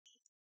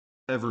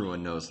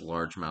Everyone knows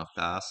largemouth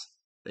bass.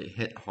 They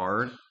hit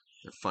hard,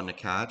 they're fun to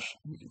catch,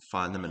 and you can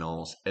find them in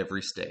almost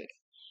every state.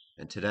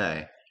 And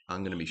today,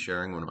 I'm going to be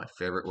sharing one of my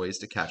favorite ways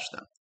to catch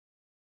them,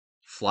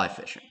 fly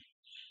fishing.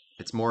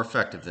 It's more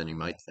effective than you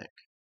might think.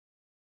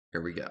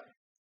 Here we go.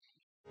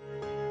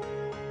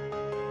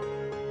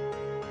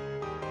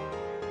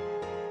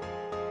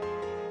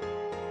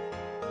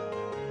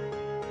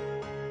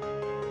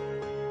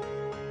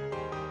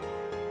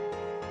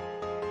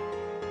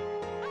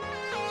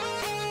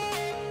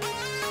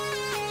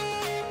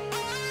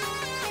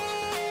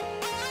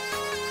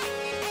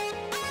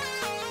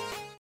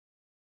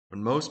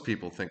 When most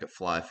people think of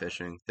fly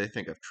fishing, they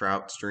think of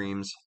trout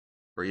streams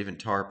or even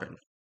tarpon.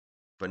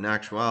 But in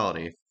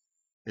actuality,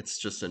 it's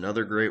just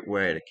another great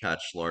way to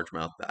catch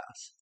largemouth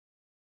bass.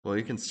 Well,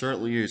 you can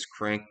certainly use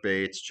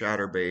crankbaits,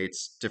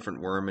 chatterbaits,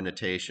 different worm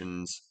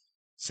imitations,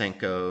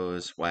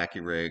 Senkos,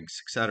 wacky rigs,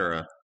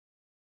 etc.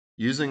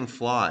 Using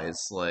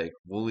flies like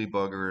woolly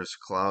buggers,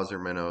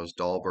 Clouser minnows,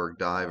 Dahlberg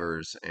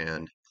divers,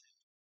 and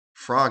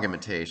frog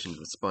imitations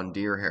with spun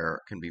deer hair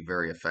can be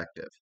very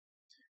effective.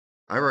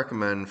 I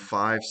recommend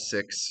 5,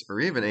 6,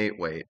 or even 8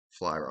 weight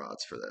fly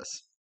rods for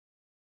this.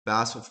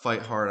 Bass will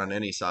fight hard on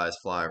any size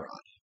fly rod,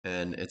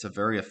 and it's a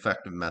very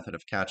effective method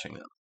of catching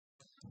them.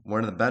 One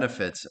of the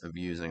benefits of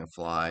using a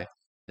fly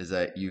is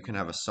that you can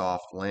have a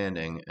soft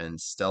landing and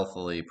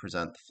stealthily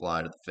present the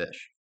fly to the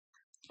fish.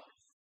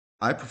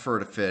 I prefer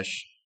to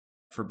fish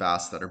for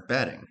bass that are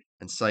bedding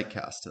and sight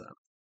cast to them.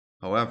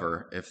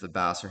 However, if the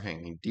bass are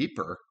hanging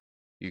deeper,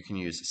 you can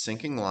use a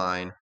sinking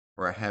line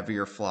or a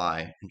heavier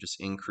fly and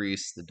just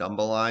increase the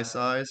dumbbell eye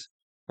size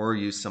or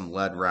use some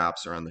lead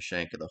wraps around the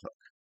shank of the hook.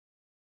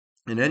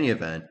 In any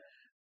event,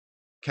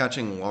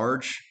 catching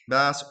large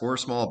bass or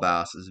small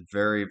bass is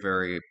very,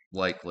 very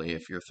likely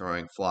if you're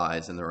throwing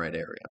flies in the right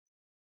area.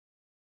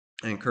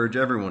 I encourage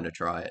everyone to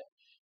try it.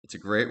 It's a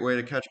great way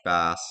to catch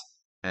bass,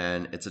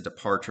 and it's a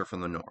departure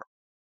from the norm.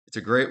 It's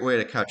a great way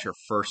to catch your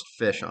first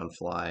fish on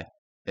fly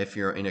if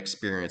you're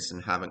inexperienced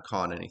and haven't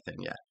caught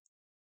anything yet.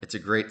 It's a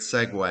great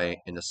segue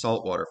into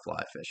saltwater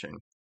fly fishing.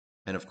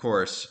 And of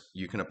course,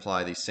 you can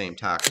apply these same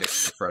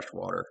tactics to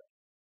freshwater,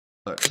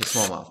 to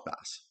smallmouth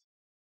bass.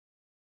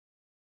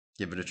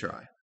 Give it a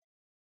try.